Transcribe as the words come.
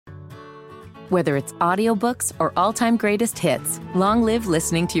Whether it's audiobooks or all-time greatest hits, long live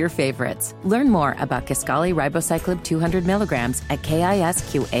listening to your favorites. Learn more about Kisqali Ribociclib 200 milligrams at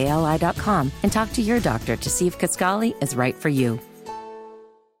KISQALI.com and talk to your doctor to see if Kisqali is right for you.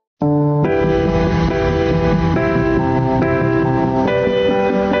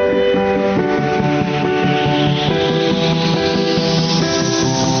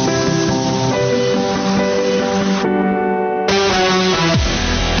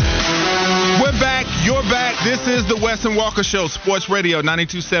 This is the Wes and Walker Show, Sports Radio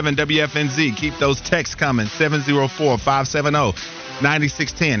 92.7 WFNZ. Keep those texts coming,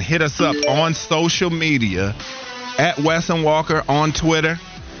 704-570-9610. Hit us up on social media, at Wes and Walker on Twitter,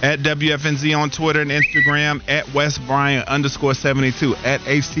 at WFNZ on Twitter and Instagram, at WesBryant_72, at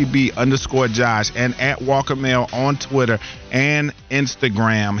HTB_Josh, and at Walker Mail on Twitter and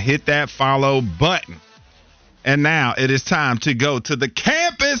Instagram. Hit that follow button. And now it is time to go to the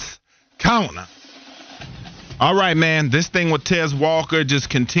campus corner. All right, man, this thing with Tez Walker just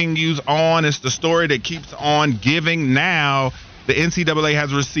continues on. It's the story that keeps on giving. Now, the NCAA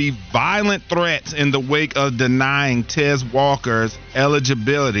has received violent threats in the wake of denying Tez Walker's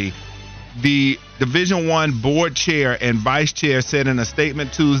eligibility. The Division I board chair and vice chair said in a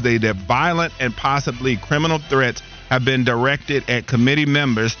statement Tuesday that violent and possibly criminal threats have been directed at committee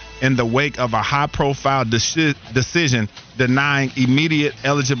members in the wake of a high-profile decision denying immediate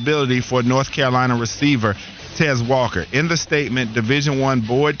eligibility for North Carolina receiver Tez Walker. In the statement, Division I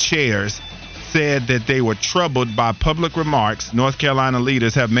board chairs said that they were troubled by public remarks North Carolina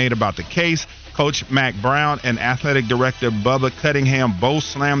leaders have made about the case. Coach Mack Brown and Athletic Director Bubba Cunningham both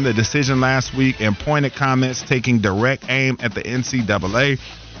slammed the decision last week and pointed comments taking direct aim at the NCAA.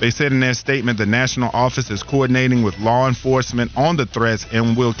 They said in their statement the national office is coordinating with law enforcement on the threats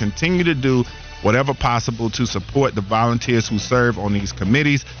and will continue to do whatever possible to support the volunteers who serve on these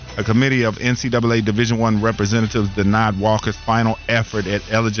committees. A committee of NCAA Division I representatives denied Walker's final effort at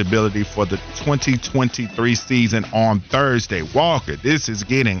eligibility for the 2023 season on Thursday. Walker, this is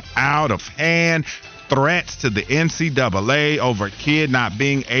getting out of hand. Threats to the NCAA over a kid not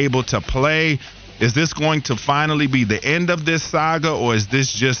being able to play. Is this going to finally be the end of this saga, or is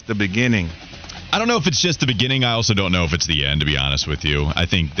this just the beginning? I don't know if it's just the beginning. I also don't know if it's the end, to be honest with you. I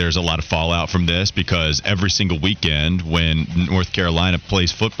think there's a lot of fallout from this because every single weekend when North Carolina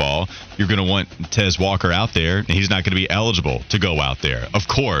plays football, you're going to want Tez Walker out there, and he's not going to be eligible to go out there. Of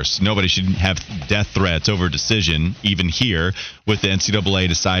course, nobody should have death threats over a decision, even here, with the NCAA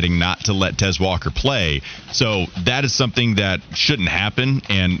deciding not to let Tez Walker play. So that is something that shouldn't happen,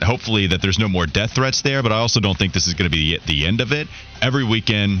 and hopefully that there's no more death threats there, but I also don't think this is going to be the end of it. Every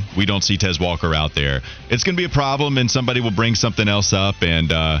weekend, we don't see Tez Walker out there. It's going to be a problem, and somebody will bring something else up,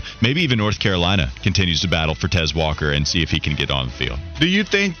 and maybe even North Carolina continues to battle for Tez Walker and see if he can get on the field. Do you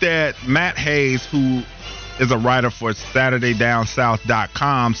think that Matt Hayes, who is a writer for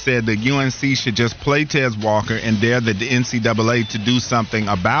SaturdayDownSouth.com, said that UNC should just play Tez Walker and dare the NCAA to do something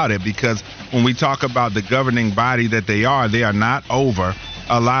about it? Because when we talk about the governing body that they are not over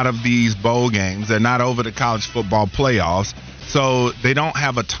a lot of these bowl games. They're not over the college football playoffs. So they don't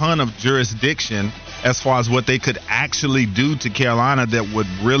have a ton of jurisdiction as far as what they could actually do to Carolina that would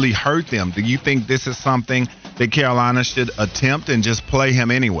really hurt them. Do you think this is something that Carolina should attempt and just play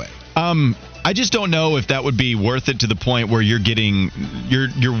him anyway? I just don't know if that would be worth it to the point where you're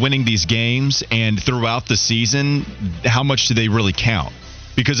winning these games, and throughout the season, how much do they really count?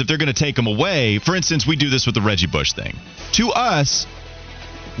 Because if they're going to take them away, for instance, we do this with the Reggie Bush thing. To us,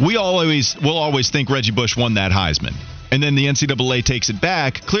 we'll always think Reggie Bush won that Heisman. And then the NCAA takes it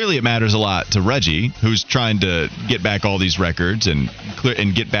back. Clearly, it matters a lot to Reggie, who's trying to get back all these records and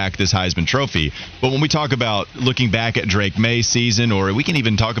get back this Heisman Trophy. But when we talk about looking back at Drake May's season, or we can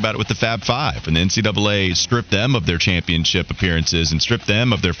even talk about it with the Fab Five, and the NCAA stripped them of their championship appearances and stripped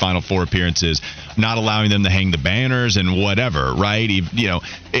them of their Final Four appearances, not allowing them to hang the banners and whatever, right? You know,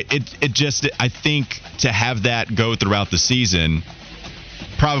 it just, I think to have that go throughout the season,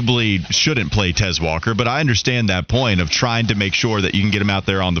 probably shouldn't play Tez Walker, but I understand that point of trying to make sure that you can get him out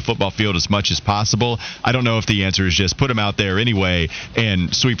there on the football field as much as possible. I don't know if the answer is just put him out there anyway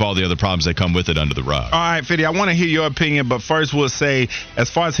and sweep all the other problems that come with it under the rug. All right, Fiddy, I want to hear your opinion, but first we'll say, as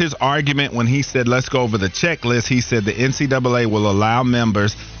far as his argument when he said, let's go over the checklist, he said the NCAA will allow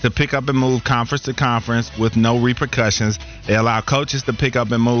members to pick up and move conference to conference with no repercussions. They allow coaches to pick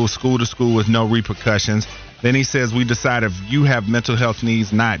up and move school to school with no repercussions. Then he says, we decide if you have mental health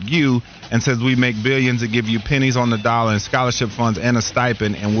needs, not you, and says we make billions and give you pennies on the dollar in scholarship funds and a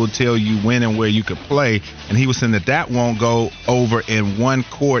stipend, and we'll tell you when and where you could play. And he was saying that won't go over in one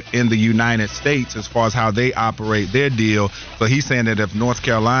court in the United States as far as how they operate their deal. So he's saying that if North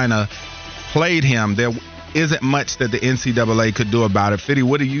Carolina played him, there isn't much that the NCAA could do about it. Fitty,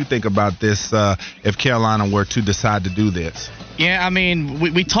 what do you think about this if Carolina were to decide to do this? Yeah, I mean,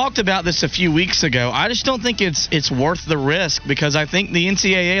 we talked about this a few weeks ago. I just don't think it's worth the risk, because I think the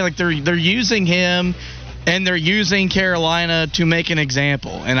NCAA, like, they're using him and they're using Carolina to make an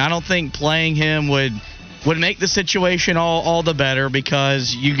example. And I don't think playing him would make the situation all the better,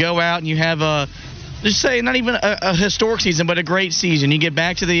 because you go out and you have just say not even a historic season, but a great season. You get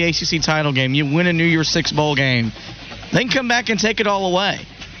back to the ACC title game. You win a New Year's Six bowl game. Then come back and take it all away.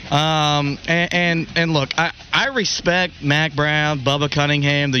 And look, I respect Mack Brown, Bubba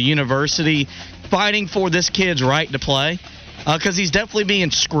Cunningham, the university, fighting for this kid's right to play, because he's definitely being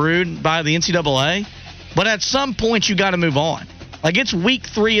screwed by the NCAA. But at some point, you got to move on. Like, it's week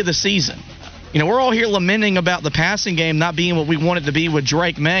 3 of the season. You know, we're all here lamenting about the passing game not being what we want it to be with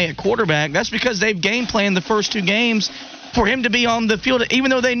Drake May at quarterback. That's because they've game planned the first 2 games for him to be on the field,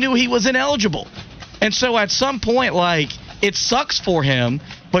 even though they knew he was ineligible. And so at some point, like, it sucks for him,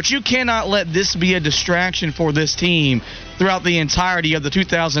 but you cannot let this be a distraction for this team throughout the entirety of the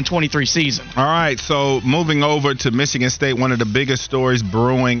 2023 season. All right, so moving over to Michigan State, one of the biggest stories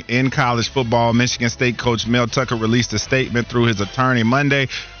brewing in college football. Michigan State coach Mel Tucker released a statement through his attorney Monday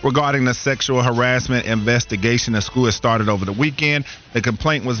regarding the sexual harassment investigation the school has started over the weekend. The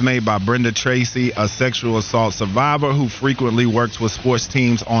complaint was made by Brenda Tracy, a sexual assault survivor who frequently works with sports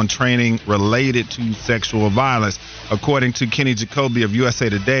teams on training related to sexual violence. According to Kenny Jacoby of USA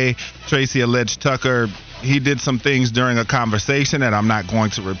Today, Tracy alleged Tucker he did some things during a conversation that I'm not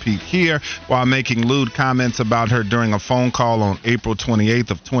going to repeat here while making lewd comments about her during a phone call on April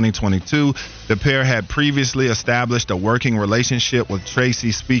 28th of 2022. The pair had previously established a working relationship, with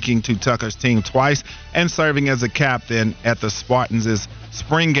Tracy speaking to Tucker's team twice and serving as a captain at the Spartans'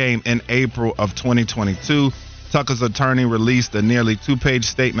 spring game in April of 2022. Tucker's attorney released a nearly 2-page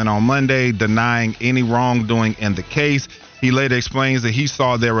statement on Monday denying any wrongdoing in the case. He later explains that he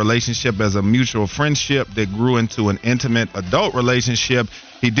saw their relationship as a mutual friendship that grew into an intimate adult relationship.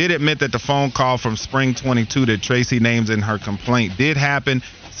 He did admit that the phone call from spring 22 that Tracy names in her complaint did happen.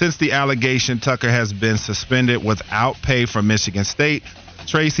 Since the allegation, Tucker has been suspended without pay from Michigan State.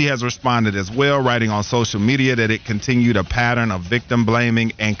 Tracy has responded as well, writing on social media that it continued a pattern of victim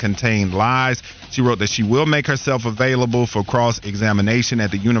blaming and contained lies. She wrote that she will make herself available for cross-examination at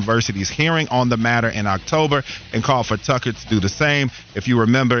the university's hearing on the matter in October, and called for Tucker to do the same. If you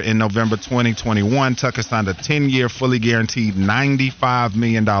remember, in November 2021, Tucker signed a 10-year, fully guaranteed $95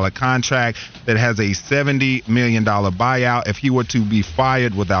 million contract that has a $70 million buyout. If he were to be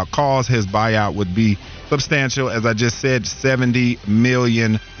fired without cause, his buyout would be substantial. As I just said, $70 million.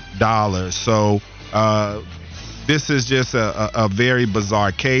 So this is just a very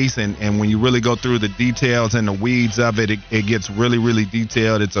bizarre case, and when you really go through the details and the weeds of it, it gets really, really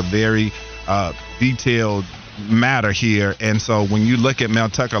detailed. It's a very detailed matter here. And so when you look at Mel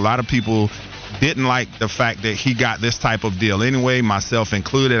Tucker, a lot of people didn't like the fact that he got this type of deal anyway, myself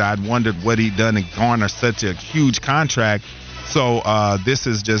included. I'd wondered what he'd done to garner such a huge contract. So this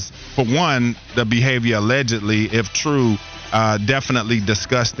is just, for one, the behavior allegedly, if true, definitely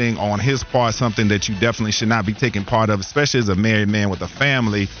disgusting on his part, something that you definitely should not be taking part of, especially as a married man with a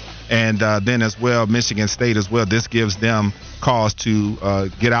family. And then as well, Michigan State as well, this gives them cause to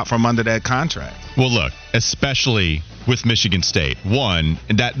get out from under that contract. Well, look, especially with Michigan State, one,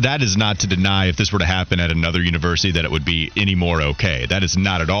 that is not to deny if this were to happen at another university that it would be any more okay. That is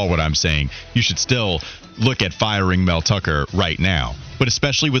not at all what I'm saying. You should still look at firing Mel Tucker right now. But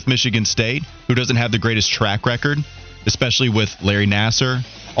especially with Michigan State, who doesn't have the greatest track record, especially with Larry Nassar.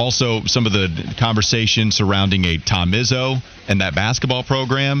 Also, some of the conversation surrounding a Tom Izzo and that basketball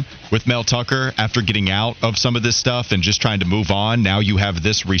program with Mel Tucker after getting out of some of this stuff and just trying to move on. Now you have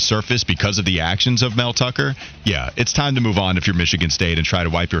this resurface because of the actions of Mel Tucker. Yeah, it's time to move on if you're Michigan State and try to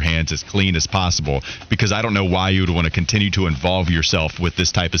wipe your hands as clean as possible, because I don't know why you would want to continue to involve yourself with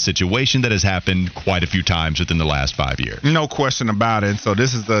this type of situation that has happened quite a few times within the last 5 years. No question about it. So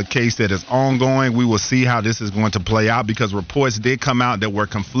this is the case that is ongoing. We will see how this is going to play out, because reports did come out that were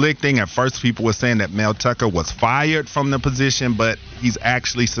conflicting. At first, people were saying that Mel Tucker was fired from the position, but he's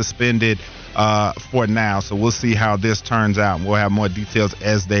actually suspended for now. So we'll see how this turns out. We'll have more details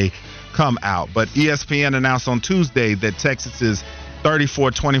as they come out. But ESPN announced on Tuesday that Texas's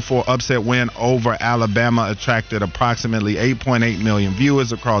 34-24 upset win over Alabama attracted approximately 8.8 million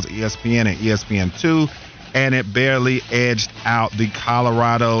viewers across ESPN and ESPN2, and it barely edged out the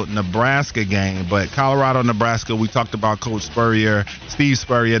Colorado-Nebraska game. But Colorado-Nebraska, we talked about Coach Spurrier, Steve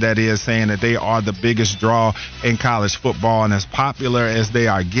Spurrier, that is, saying that they are the biggest draw in college football, and as popular as they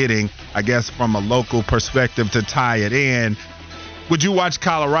are getting, I guess from a local perspective to tie it in, would you watch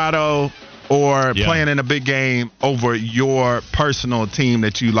Colorado or Yeah. playing in a big game over your personal team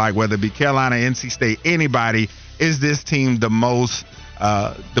that you like, whether it be Carolina, NC State, anybody. Is this team the most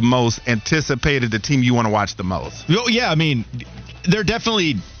anticipated, the team you want to watch the most? Well, yeah, I mean, they're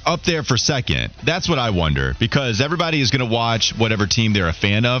definitely up there for second. That's what I wonder, because everybody is going to watch whatever team they're a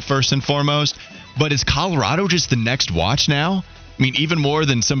fan of first and foremost. But is Colorado just the next watch now? I mean, even more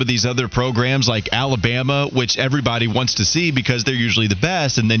than some of these other programs like Alabama, which everybody wants to see because they're usually the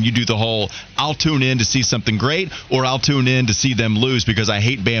best. And then you do the whole, I'll tune in to see something great, or I'll tune in to see them lose because I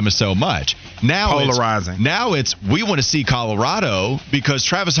hate Bama so much. Now Polarizing. We want to see Colorado because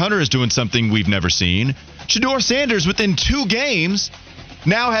Travis Hunter is doing something we've never seen. Shedeur Sanders, within 2 games,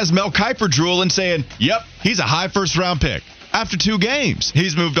 now has Mel Kiper drooling saying, yep, he's a high first-round pick. After 2 games,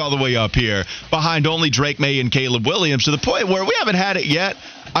 he's moved all the way up here behind only Drake May and Caleb Williams, to the point where we haven't had it yet.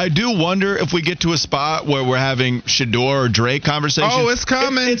 I do wonder if we get to a spot where we're having Shedeur or Drake conversation. Oh, it's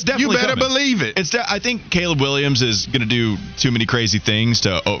coming. It's definitely You better coming. believe it. I think Caleb Williams is going to do too many crazy things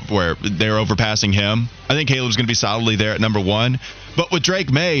where they're overpassing him. I think Caleb's going to be solidly there at number 1. But with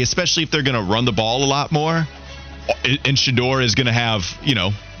Drake May, especially if they're going to run the ball a lot more, and Shedeur is going to have,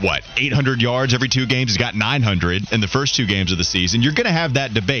 800 yards every 2 games. He's got 900 in the first 2 games of the season. You're going to have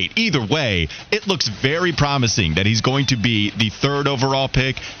that debate. Either way, it looks very promising that he's going to be the 3rd overall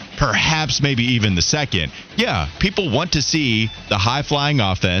pick, perhaps maybe even the 2nd. Yeah, people want to see the high-flying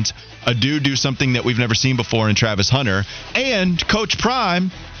offense, a dude do something that we've never seen before in Travis Hunter, and Coach Prime,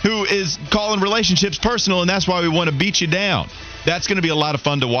 who is calling relationships personal, and that's why we want to beat you down. That's going to be a lot of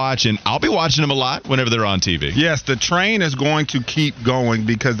fun to watch, and I'll be watching them a lot whenever they're on TV. Yes, the train is going to keep going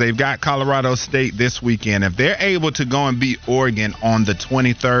because they've got Colorado State this weekend. If they're able to go and beat Oregon on the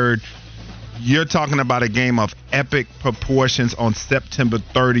 23rd, you're talking about a game of epic proportions on September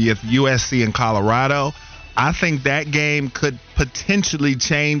 30th, USC and Colorado. I think that game could potentially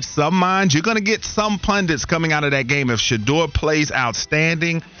change some minds. You're going to get some pundits coming out of that game. If Shedeur plays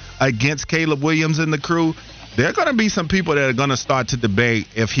outstanding against Caleb Williams and the crew, there are going to be some people that are going to start to debate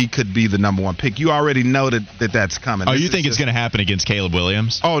if he could be the number 1 pick. You already know that's coming. Oh, you think it's going to happen against Caleb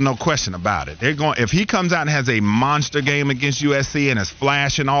Williams? Oh, no question about it. They're going. If he comes out and has a monster game against USC and is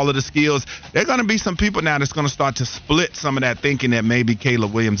flashing all of the skills, there are going to be some people now that's going to start to split some of that thinking that maybe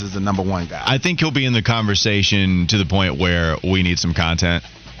Caleb Williams is the number 1 guy. I think he'll be in the conversation to the point where we need some content.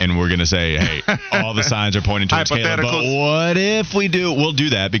 And we're going to say, hey, all the signs are pointing towards Caleb. But what if we do? We'll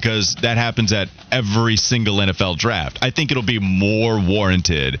do that because that happens at every single NFL draft. I think it'll be more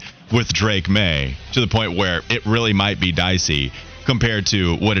warranted with Drake May to the point where it really might be dicey compared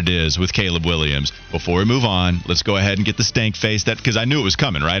to what it is with Caleb Williams. Before we move on, let's go ahead and get the stank face, because I knew it was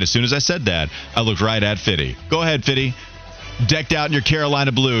coming, right? As soon as I said that, I looked right at Fitty. Go ahead, Fitty. Decked out in your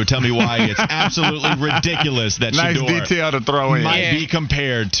Carolina blue. Tell me why it's absolutely ridiculous that nice Shedeur detail to throw in. might be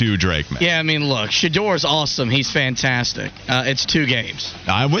compared to Drake May. Yeah, I mean, look, Shedeur's awesome. He's fantastic. It's 2 games.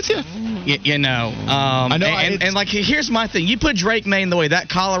 I'm with you. I know. And like, here's my thing. You put Drake May in the way that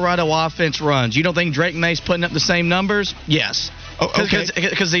Colorado offense runs. You don't think Drake May's putting up the same numbers? Yes. Okay.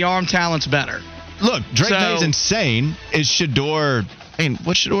 Because the arm talent's better. Look, Drake May's insane. Is Shedeur? I mean,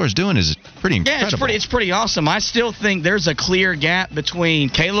 what Shedeur is doing is pretty incredible. Yeah, it's pretty awesome. I still think there's a clear gap between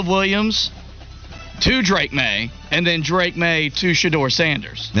Caleb Williams to Drake May and then Drake May to Shedeur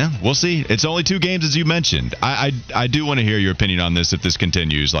Sanders. Yeah, we'll see. It's only 2 games, as you mentioned. I do want to hear your opinion on this if this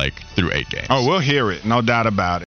continues, like, through 8 games. Oh, we'll hear it. No doubt about it.